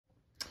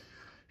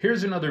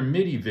Here's another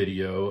MIDI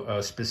video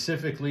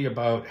specifically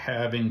about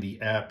having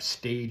the app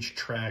Stage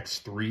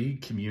Traxx 3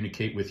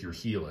 communicate with your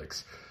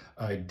Helix.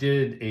 I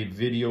did a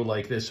video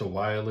like this a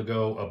while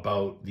ago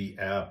about the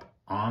app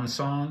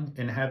OnSong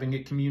and having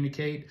it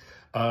communicate.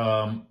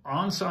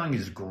 OnSong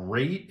is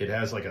great. It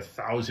has like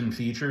 1,000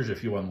 features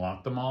if you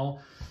unlock them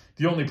all.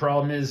 The only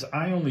problem is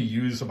I only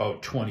use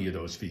about 20 of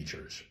those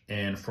features.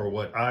 And for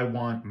what I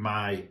want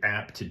my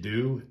app to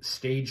do,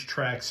 Stage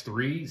Traxx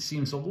 3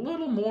 seems a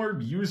little more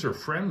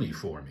user-friendly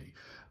for me.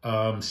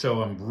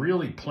 So I'm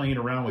really playing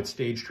around with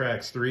Stage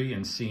Traxx 3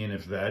 and seeing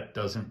if that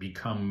doesn't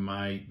become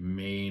my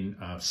main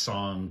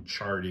song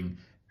charting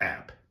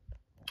app.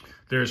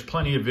 There's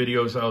plenty of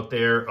videos out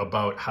there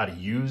about how to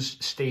use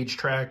Stage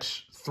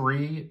Traxx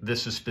 3.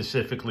 This is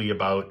specifically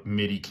about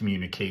MIDI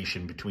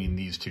communication between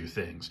these two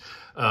things.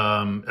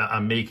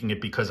 I'm making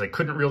it because I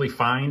couldn't really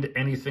find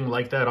anything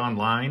like that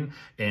online,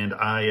 and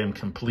I am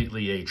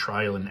completely a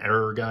trial and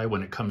error guy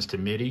when it comes to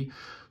MIDI.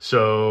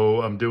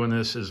 So I'm doing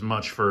this as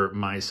much for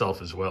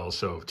myself as well.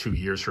 So 2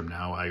 years from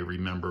now, I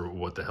remember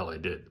what the hell I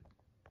did.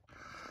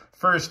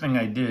 First thing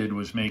I did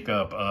was make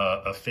up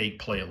a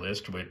fake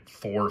playlist with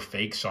 4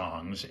 fake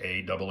songs,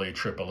 A, AA,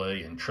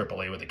 AAA, and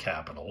AAA with a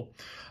capital.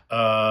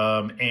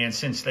 And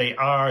since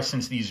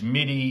these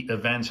MIDI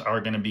events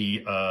are going to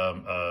be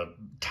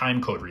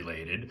time code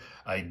related,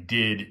 I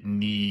did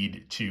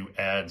need to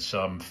add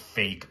some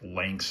fake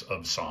lengths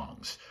of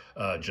songs,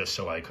 just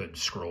so I could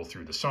scroll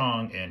through the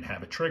song and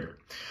have it trigger.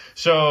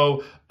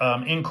 So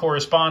in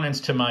correspondence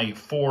to my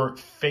 4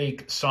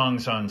 fake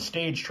songs on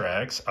Stage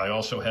Traxx, I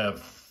also have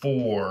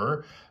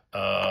 4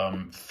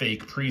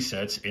 fake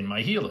presets in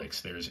my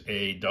Helix. There's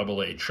A,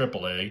 AA,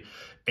 AAA,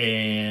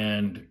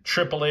 and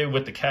AAA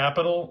with the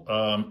capital.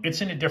 It's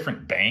in a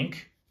different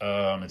bank.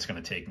 It's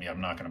going to take me, I'm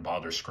not going to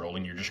bother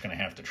scrolling. You're just going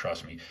to have to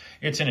trust me.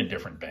 It's in a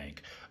different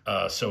bank.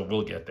 So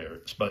we'll get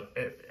there. But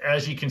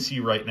as you can see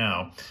right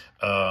now,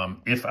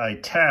 if I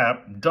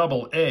tap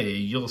AA,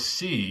 you'll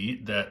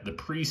see that the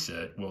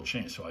preset will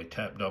change. So I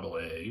tap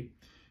AA,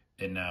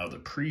 and now the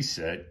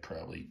preset,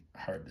 probably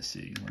hard to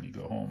see when you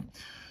go home.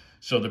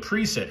 So the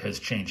preset has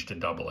changed to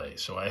AA.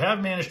 So I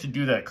have managed to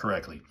do that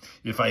correctly.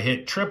 If I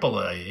hit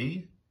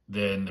AAA,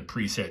 then the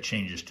preset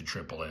changes to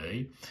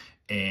AAA.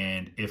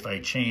 And if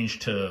I change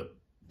to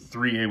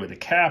 3A with a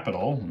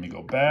capital, let me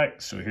go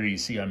back. So here you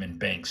see I'm in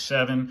bank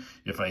 7.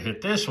 If I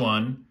hit this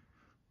one,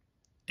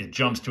 it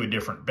jumps to a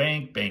different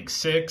bank, bank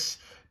 6,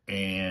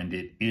 and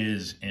it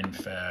is in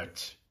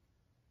fact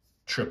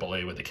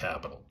AAA with a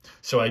capital.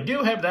 So I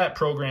do have that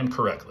programmed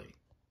correctly.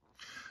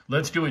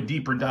 Let's do a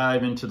deeper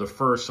dive into the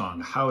first song.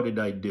 How did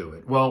I do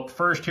it? Well,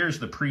 first, here's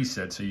the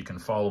preset so you can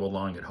follow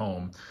along at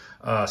home.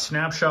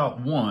 Snapshot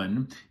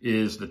 1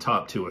 is the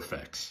top 2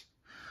 effects.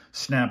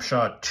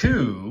 Snapshot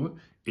 2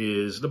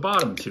 is the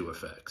bottom 2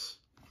 effects.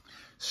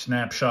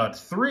 Snapshot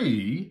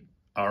 3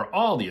 are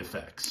all the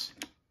effects.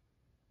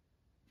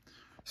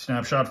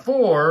 Snapshot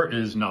 4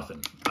 is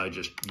nothing. I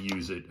just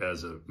use it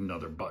as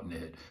another button to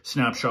hit.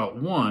 Snapshot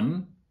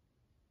 1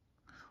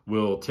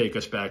 will take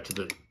us back to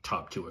the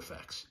top 2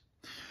 effects.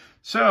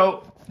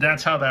 So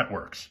that's how that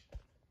works.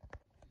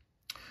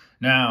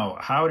 Now,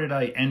 how did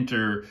I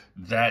enter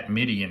that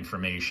MIDI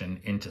information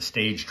into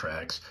Stage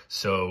Traxx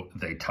so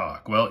they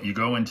talk? Well, you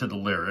go into the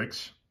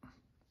lyrics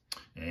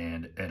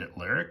and edit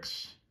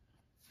lyrics.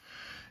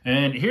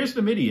 And here's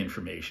the MIDI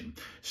information.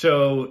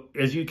 So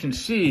as you can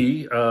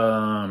see,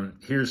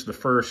 here's the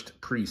first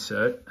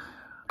preset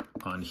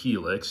on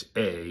Helix,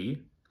 A.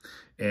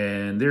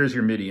 And there's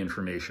your MIDI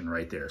information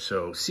right there.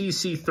 So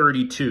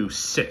CC32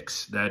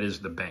 6, that is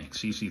the bank.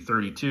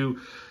 CC32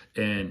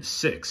 and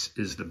 6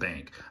 is the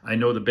bank. I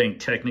know the bank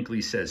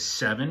technically says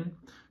 7,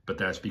 but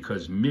that's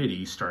because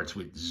MIDI starts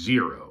with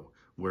 0,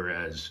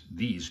 whereas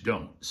these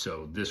don't.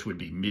 So this would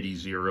be MIDI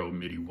 0,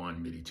 MIDI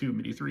 1, MIDI 2,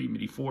 MIDI 3,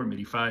 MIDI 4,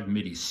 MIDI 5,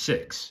 MIDI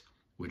 6,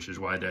 which is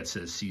why that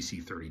says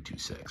CC32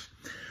 6.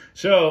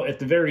 So at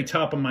the very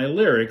top of my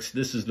lyrics,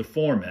 this is the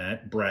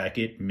format,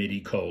 bracket, MIDI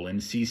colon,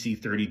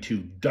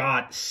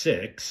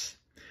 CC32.6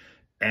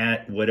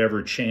 at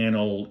whatever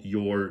channel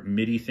your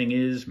MIDI thing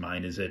is.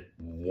 Mine is at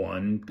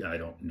 1. I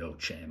don't know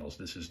channels.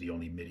 This is the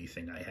only MIDI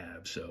thing I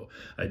have. So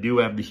I do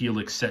have the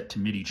Helix set to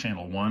MIDI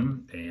channel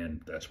 1, and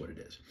that's what it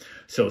is.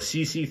 So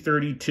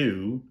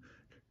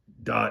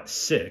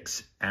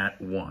CC32.6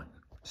 at 1.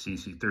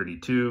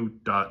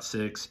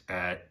 CC32.6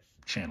 at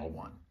channel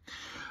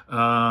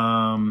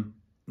 1.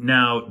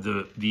 Now,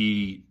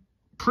 the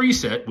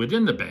preset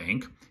within the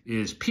bank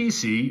is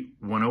PC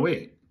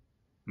 108.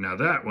 Now,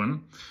 that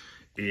one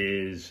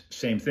is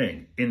same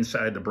thing,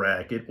 inside the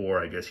bracket,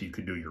 or I guess you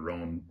could do your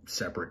own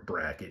separate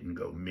bracket and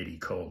go MIDI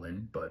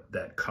colon, but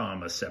that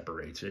comma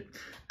separates it.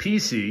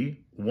 PC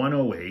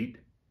 108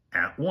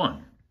 at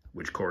 1,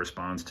 which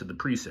corresponds to the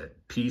preset.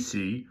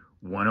 PC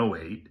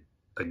 108,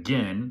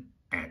 again,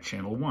 at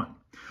channel 1.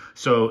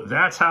 So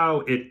that's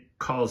how it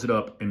calls it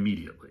up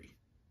immediately.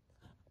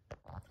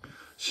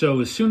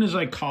 So as soon as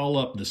I call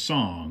up the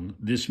song,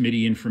 this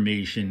MIDI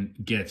information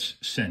gets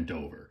sent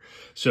over.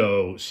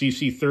 So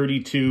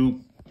CC32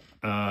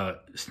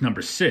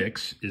 number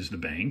 6 is the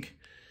bank.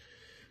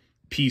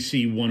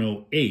 PC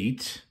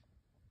 108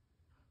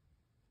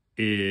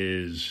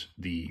 is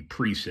the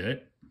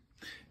preset,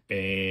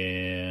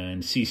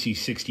 and CC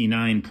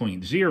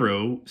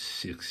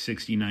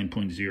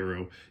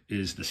 69.0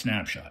 is the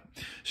snapshot.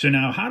 So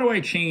now how do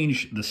I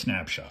change the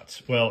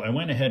snapshots? Well, I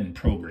went ahead and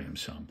programmed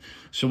some.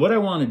 So what I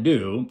want to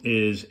do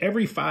is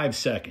every 5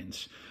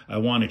 seconds, I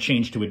want to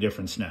change to a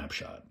different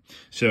snapshot.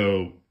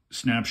 So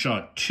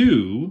snapshot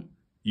 2,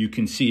 you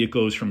can see it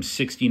goes from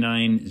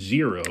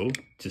 69.0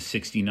 to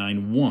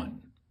 69.1.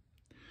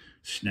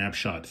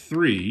 Snapshot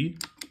 3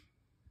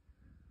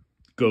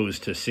 goes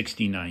to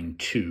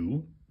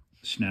 69.2.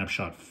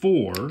 Snapshot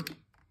 4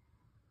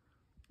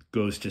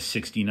 goes to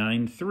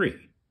 69.3.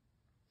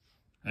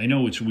 I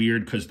know it's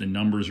weird because the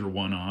numbers are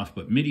one off,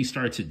 but MIDI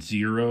starts at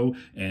 0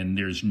 and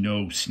there's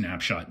no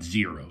snapshot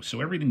 0.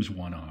 So everything's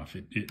one off.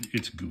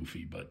 It's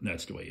goofy, but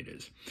that's the way it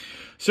is.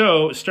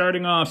 So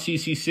starting off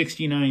CC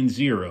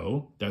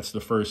 69.0, that's the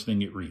first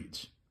thing it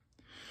reads.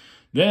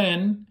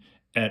 Then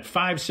at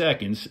 5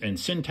 seconds, and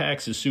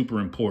syntax is super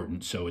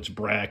important, so it's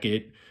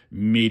bracket,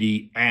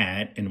 MIDI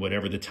at, and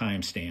whatever the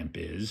timestamp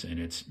is, and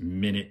it's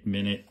minute,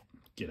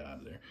 get out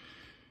of there.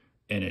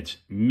 And it's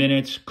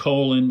minutes,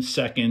 colon,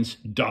 seconds,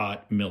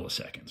 dot,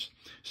 milliseconds.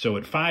 So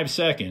at 5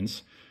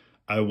 seconds,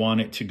 I want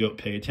it to go,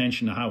 pay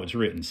attention to how it's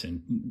written,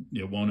 and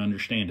you won't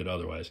understand it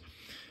otherwise.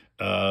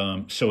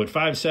 So at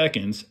 5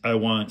 seconds, I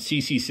want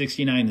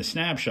CC69, the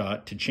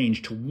snapshot, to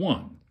change to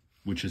 1,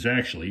 which is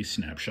actually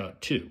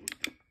snapshot 2.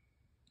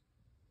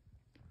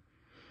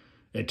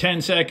 At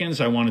 10 seconds,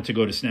 I want it to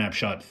go to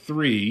snapshot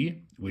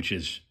 3, which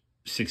is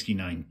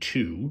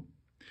 69.2.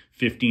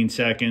 15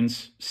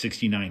 seconds,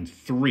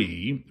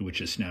 69.3, which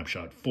is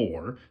snapshot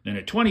 4. Then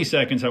at 20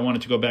 seconds, I want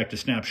it to go back to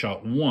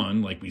snapshot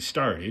 1, like we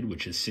started,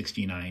 which is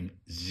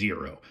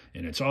 69.0.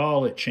 And it's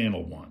all at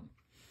channel 1.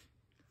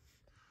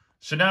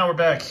 So now we're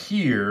back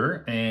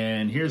here,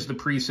 and here's the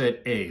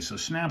preset A. So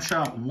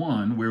snapshot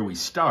 1, where we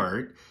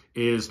start,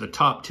 is the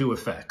top 2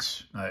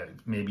 effects.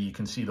 Maybe you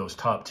can see those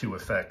top 2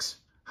 effects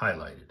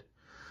highlighted.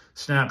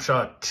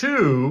 Snapshot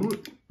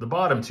 2, the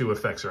bottom 2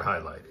 effects are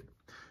highlighted.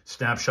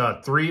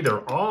 Snapshot 3,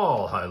 they're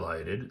all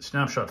highlighted.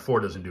 Snapshot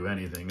 4 doesn't do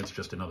anything. It's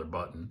just another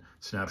button.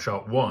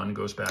 Snapshot 1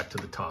 goes back to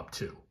the top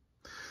 2.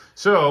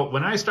 So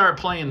when I start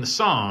playing the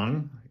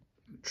song,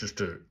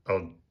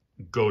 I'll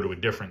go to a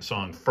different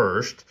song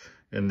first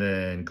and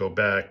then go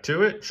back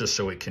to it just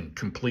so it can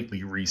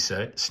completely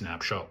reset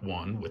snapshot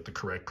 1 with the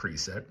correct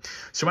preset.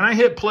 So when I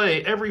hit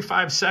play, every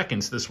 5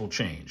 seconds, this will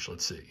change.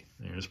 Let's see.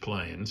 There's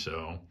playing.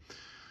 So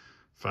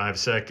 5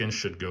 seconds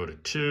should go to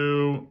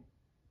 2.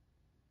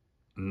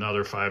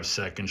 Another 5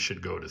 seconds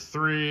should go to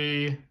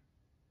 3.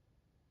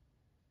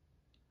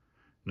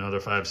 Another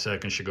 5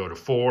 seconds should go to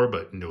 4,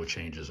 but no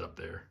changes up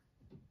there.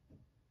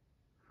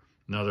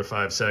 Another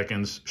 5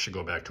 seconds should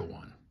go back to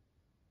 1.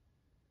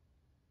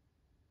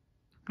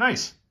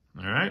 Nice.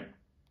 All right.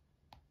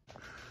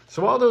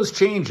 So all those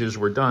changes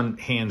were done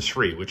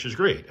hands-free, which is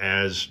great.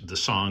 As the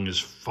song is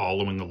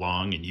following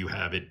along and you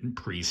have it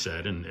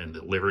preset and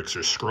the lyrics are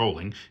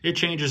scrolling, it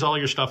changes all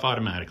your stuff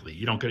automatically.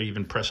 You don't got to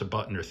even press a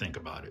button or think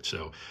about it.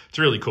 So it's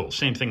really cool.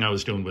 Same thing I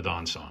was doing with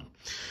OnSong.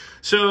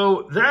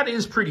 So that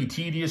is pretty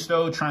tedious,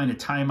 though, trying to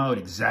time out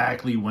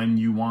exactly when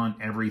you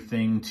want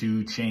everything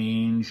to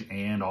change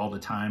and all the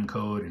time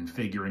code and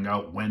figuring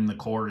out when the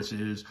chorus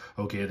is.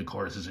 Okay, the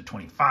chorus is at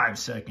 25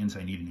 seconds.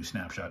 I need a new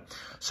snapshot.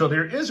 So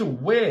there is a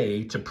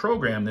way to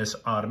program this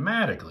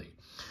automatically.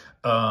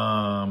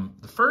 The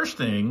first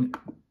thing,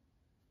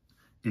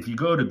 if you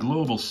go to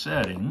global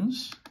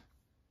settings,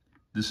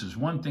 this is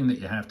one thing that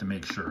you have to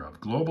make sure of.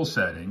 Global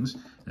settings,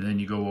 and then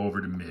you go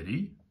over to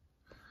MIDI.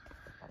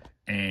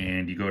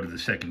 And you go to the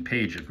second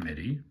page of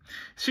MIDI.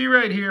 See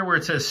right here where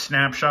it says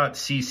snapshot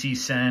CC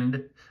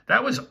send?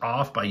 That was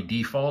off by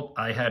default.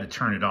 I had to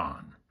turn it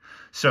on.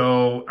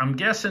 So I'm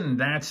guessing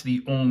that's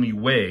the only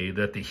way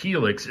that the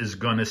Helix is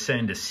going to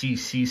send a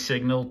CC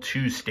signal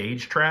to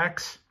Stage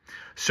Traxx.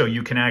 So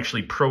you can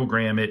actually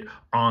program it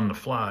on the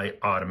fly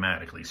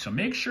automatically. So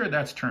make sure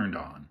that's turned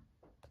on.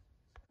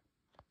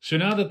 So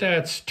now that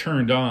that's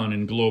turned on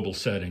in global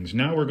settings,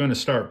 now we're going to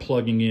start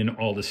plugging in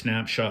all the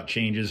snapshot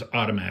changes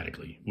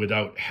automatically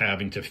without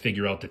having to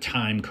figure out the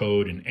time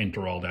code and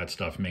enter all that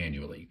stuff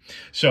manually.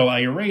 So I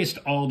erased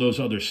all those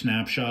other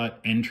snapshot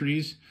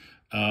entries.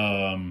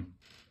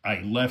 I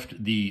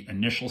left the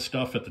initial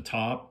stuff at the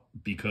top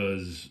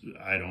because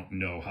I don't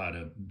know how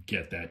to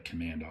get that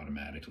command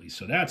automatically.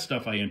 So that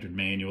stuff I entered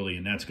manually,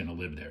 and that's going to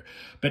live there.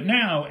 But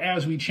now,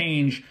 as we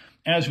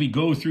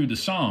go through the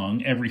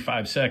song, every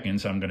 5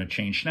 seconds, I'm going to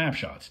change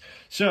snapshots.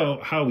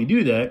 So how we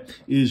do that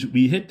is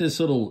we hit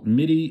this little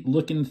MIDI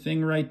looking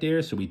thing right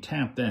there. So we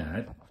tap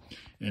that.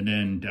 And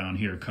then down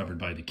here, covered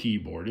by the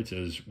keyboard, it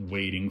says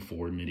waiting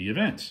for MIDI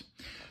events.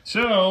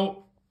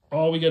 So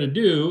all we got to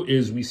do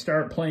is we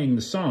start playing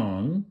the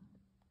song.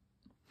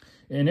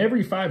 And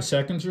every 5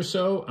 seconds or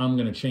so, I'm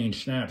going to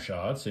change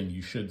snapshots. And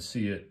you should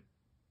see it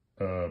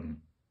go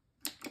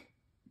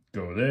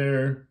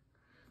there.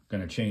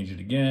 Going to change it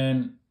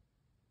again.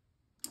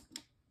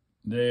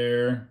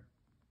 There.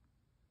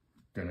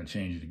 Going to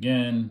change it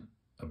again.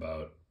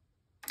 about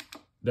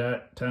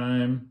that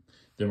time.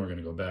 Then we're going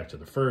to go back to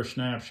the first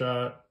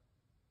snapshot,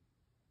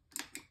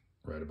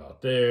 right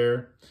about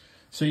there.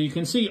 So you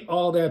can see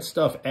all that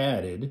stuff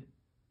added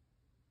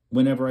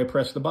whenever I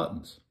press the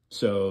buttons.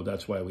 So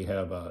that's why we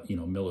have, you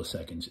know,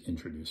 milliseconds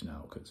introduced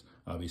now, because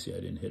obviously I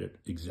didn't hit it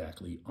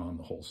exactly on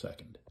the whole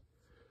second.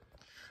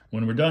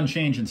 When we're done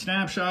changing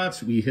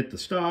snapshots, we hit the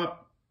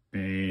stop,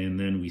 and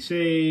then we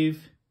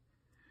save,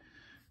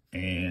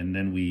 and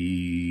then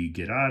we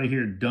get out of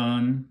here,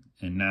 done,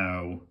 and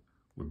now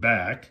we're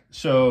back.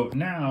 So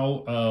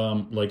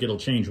now, like, it'll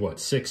change, what,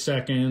 6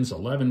 seconds,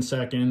 11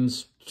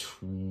 seconds,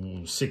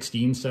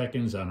 16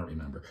 seconds, I don't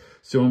remember.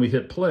 So when we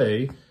hit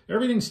play,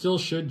 everything still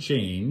should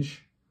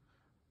change.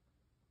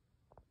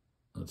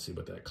 Let's see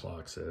what that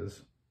clock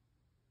says.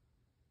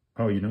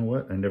 Oh, you know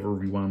what? I never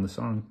rewound the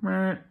song.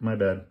 My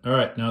bad. All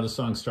right, now the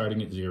song's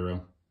starting at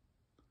 0.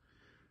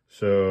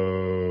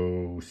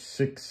 So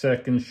 6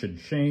 seconds should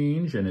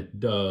change, and it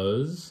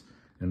does.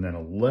 And then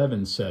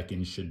 11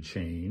 seconds should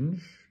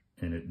change,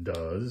 and it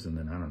does. And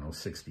then, I don't know,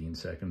 16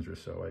 seconds or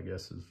so, I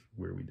guess, is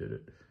where we did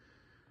it.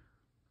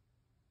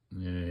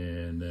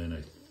 And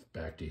then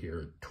back to here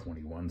at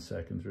 21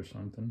 seconds or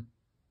something.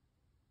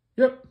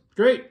 Yep,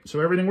 great. So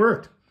everything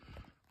worked.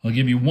 I'll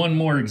give you one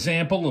more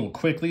example a little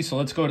quickly. So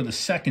let's go to the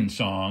second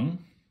song.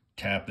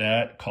 Tap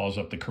that, calls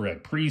up the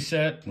correct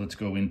preset. Let's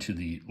go into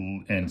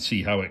and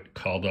see how it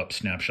called up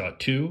Snapshot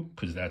 2,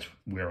 because that's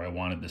where I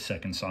wanted the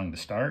second song to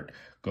start.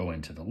 Go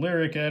into the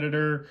lyric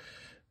editor,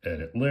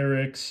 edit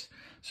lyrics.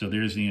 So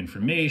there's the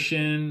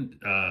information,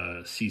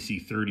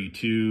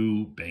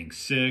 CC32, bank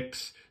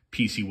 6,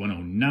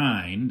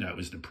 PC109, that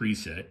was the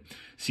preset.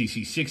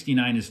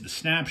 CC69 is the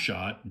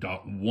snapshot,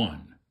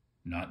 .1.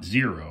 Not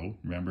 0.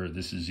 Remember,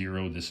 this is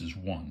 0, this is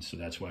 1. So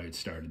that's why it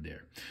started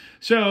there.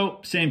 So,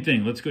 same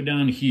thing. Let's go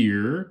down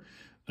here.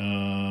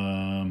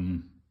 Let's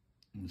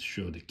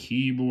show the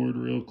keyboard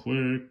real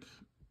quick.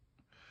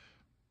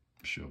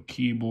 Show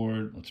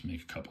keyboard. Let's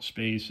make a couple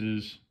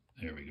spaces.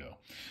 There we go.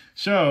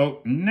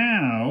 So,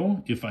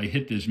 now, if I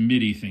hit this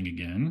MIDI thing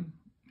again,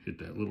 hit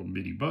that little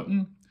MIDI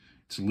button,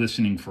 it's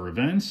listening for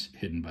events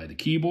hidden by the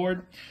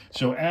keyboard.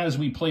 So as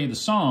we play the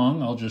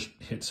song, I'll just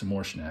hit some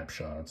more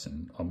snapshots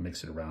and I'll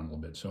mix it around a little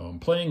bit. So I'm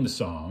playing the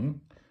song,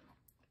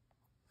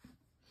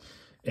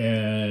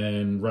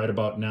 and right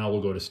about now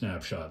we'll go to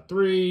snapshot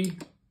 3,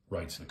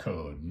 writes the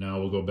code.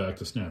 Now we'll go back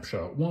to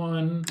snapshot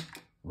 1,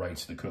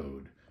 writes the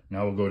code.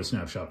 Now we'll go to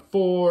snapshot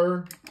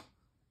 4,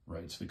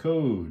 writes the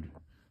code.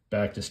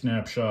 Back to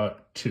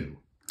snapshot 2,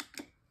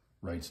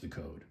 writes the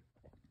code.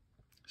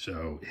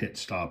 So hit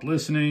stop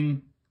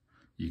listening.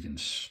 You can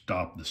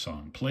stop the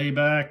song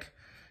playback,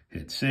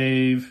 hit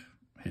save,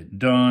 hit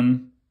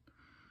done.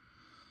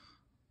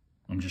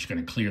 I'm just going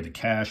to clear the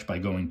cache by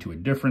going to a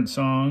different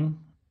song.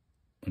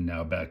 And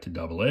now back to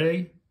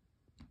AA.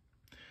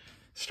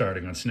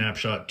 Starting on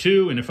snapshot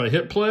 2. And if I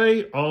hit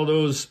play, all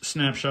those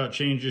snapshot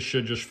changes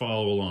should just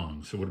follow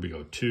along. So what do we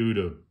go? 2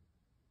 to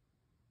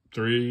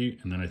 3.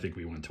 And then I think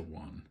we went to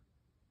 1.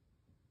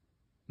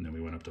 And then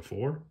we went up to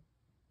 4.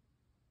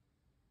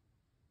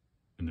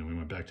 And then we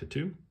went back to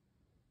 2.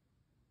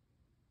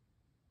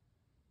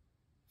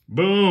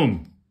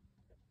 Boom.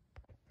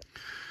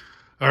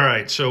 All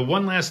right, so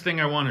one last thing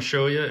I want to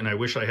show you, and I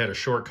wish I had a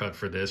shortcut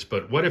for this,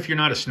 but what if you're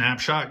not a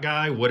snapshot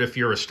guy? What if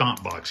you're a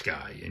stomp box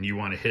guy and you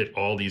want to hit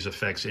all these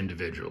effects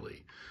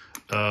individually?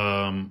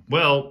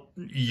 Well,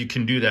 you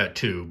can do that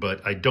too,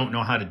 but I don't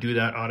know how to do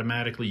that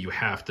automatically. You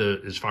have to,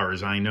 as far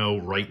as I know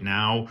right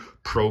now,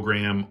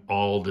 program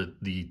all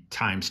the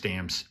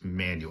timestamps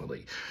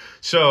manually.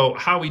 So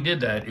how we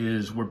did that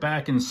is we're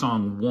back in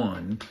song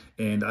 1,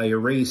 and I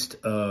erased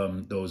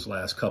those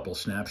last couple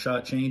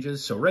snapshot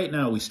changes. So right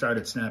now we start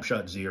at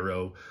snapshot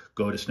 0,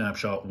 go to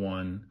snapshot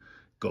 1,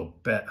 go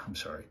back, I'm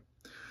sorry.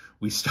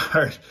 We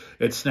start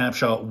at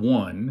snapshot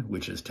 1,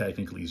 which is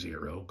technically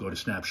 0, go to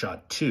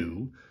snapshot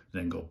 2,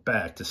 then go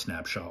back to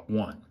snapshot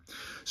 1.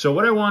 So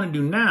what I want to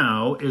do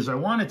now is I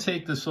want to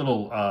take this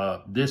little,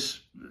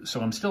 so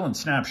I'm still in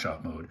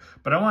snapshot mode,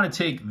 but I want to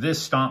take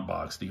this stomp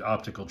box, the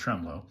optical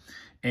tremolo,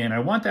 and I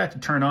want that to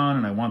turn on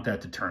and I want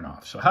that to turn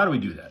off. So how do we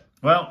do that?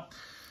 Well,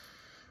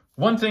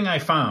 one thing I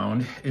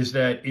found is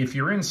that if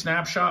you're in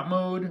snapshot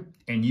mode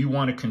and you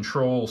want to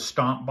control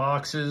stomp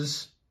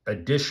boxes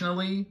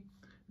additionally,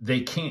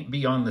 they can't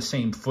be on the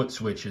same foot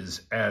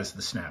switches as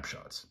the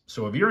snapshots.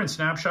 So if you're in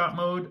snapshot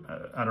mode,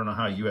 I don't know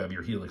how you have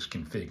your Helix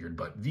configured,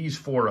 but these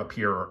 4 up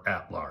here are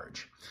at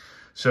large.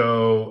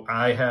 So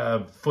I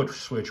have foot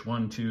switch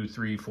 1, 2,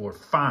 3, 4,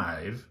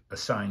 5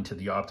 assigned to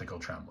the optical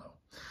tremolo.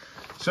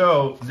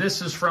 So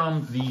this is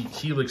from the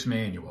Helix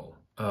manual,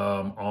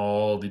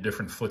 all the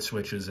different foot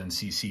switches and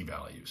CC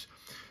values.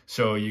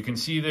 So you can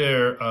see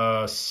there,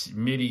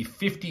 MIDI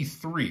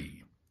 53.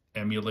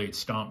 Emulate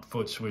stomp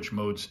foot switch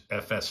modes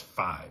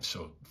FS5.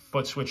 So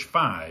foot switch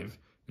 5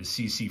 is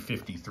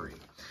CC53.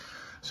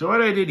 So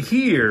what I did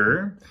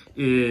here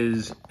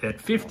is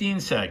at 15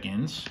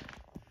 seconds,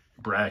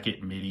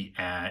 bracket MIDI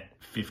at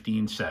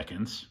 15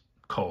 seconds,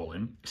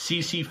 colon,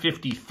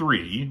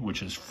 CC53,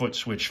 which is foot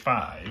switch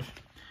 5,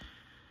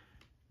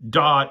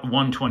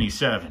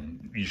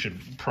 127. You should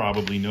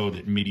probably know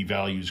that MIDI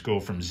values go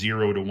from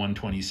 0 to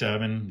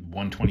 127.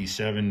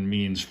 127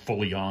 means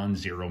fully on,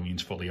 0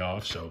 means fully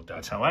off, so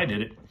that's how I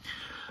did it.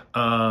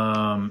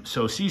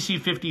 So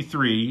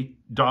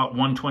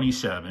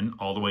CC53.127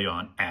 all the way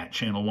on at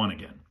channel 1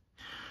 again.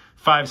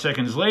 5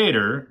 seconds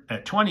later,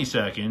 at 20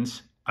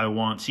 seconds, I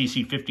want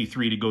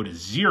CC53 to go to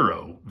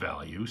 0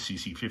 value,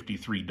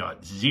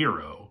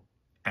 CC53.0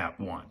 at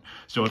 1.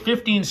 So at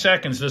 15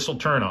 seconds, this will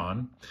turn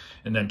on,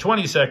 and then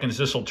 20 seconds,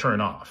 this will turn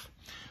off.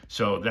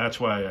 So that's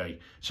why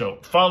so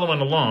following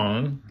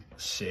along,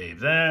 save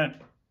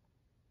that,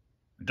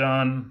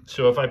 done.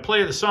 So if I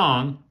play the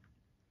song,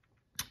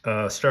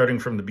 starting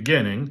from the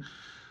beginning,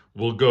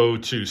 we'll go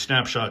to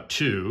snapshot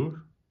 2.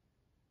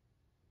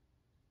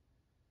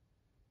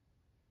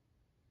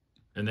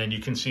 And then you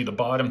can see the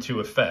bottom 2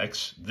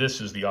 effects.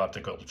 This is the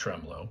optical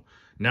tremolo.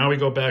 Now we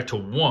go back to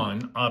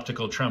 1,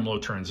 optical tremolo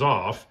turns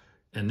off,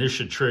 and this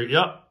should trigger,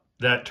 yep,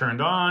 that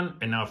turned on,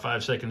 and now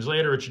 5 seconds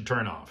later, it should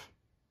turn off.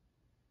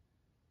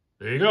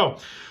 There you go.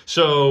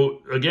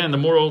 So again, the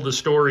moral of the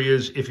story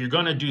is if you're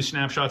gonna do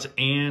snapshots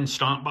and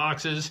stomp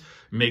boxes,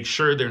 make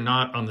sure they're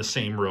not on the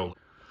same row.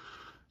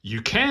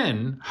 You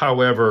can,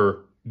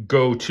 however,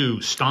 go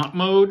to stomp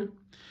mode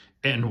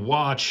and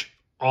watch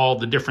all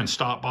the different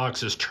stop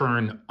boxes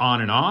turn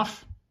on and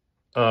off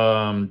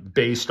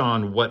based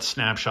on what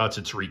snapshots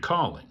it's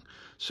recalling.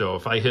 So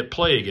if I hit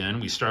play again,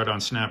 we start on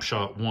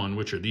snapshot 1,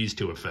 which are these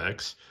 2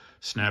 effects.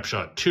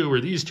 Snapshot 2 are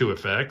these 2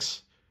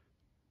 effects.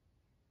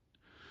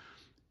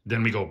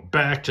 Then we go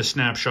back to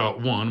snapshot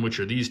 1, which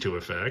are these 2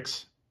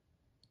 effects.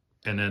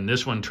 And then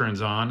this one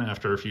turns on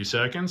after a few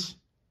seconds,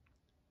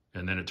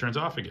 and then it turns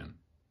off again.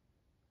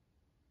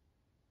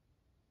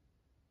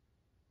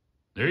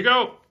 There you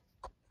go.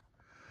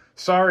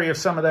 Sorry if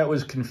some of that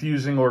was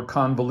confusing or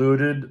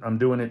convoluted. I'm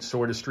doing it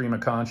sort of stream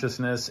of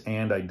consciousness,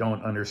 and I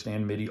don't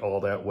understand MIDI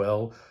all that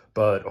well,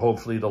 but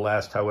hopefully the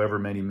last however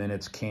many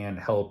minutes can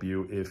help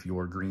you if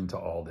you're green to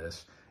all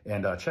this.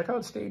 And check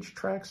out Stage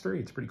Traxx 3.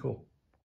 It's pretty cool.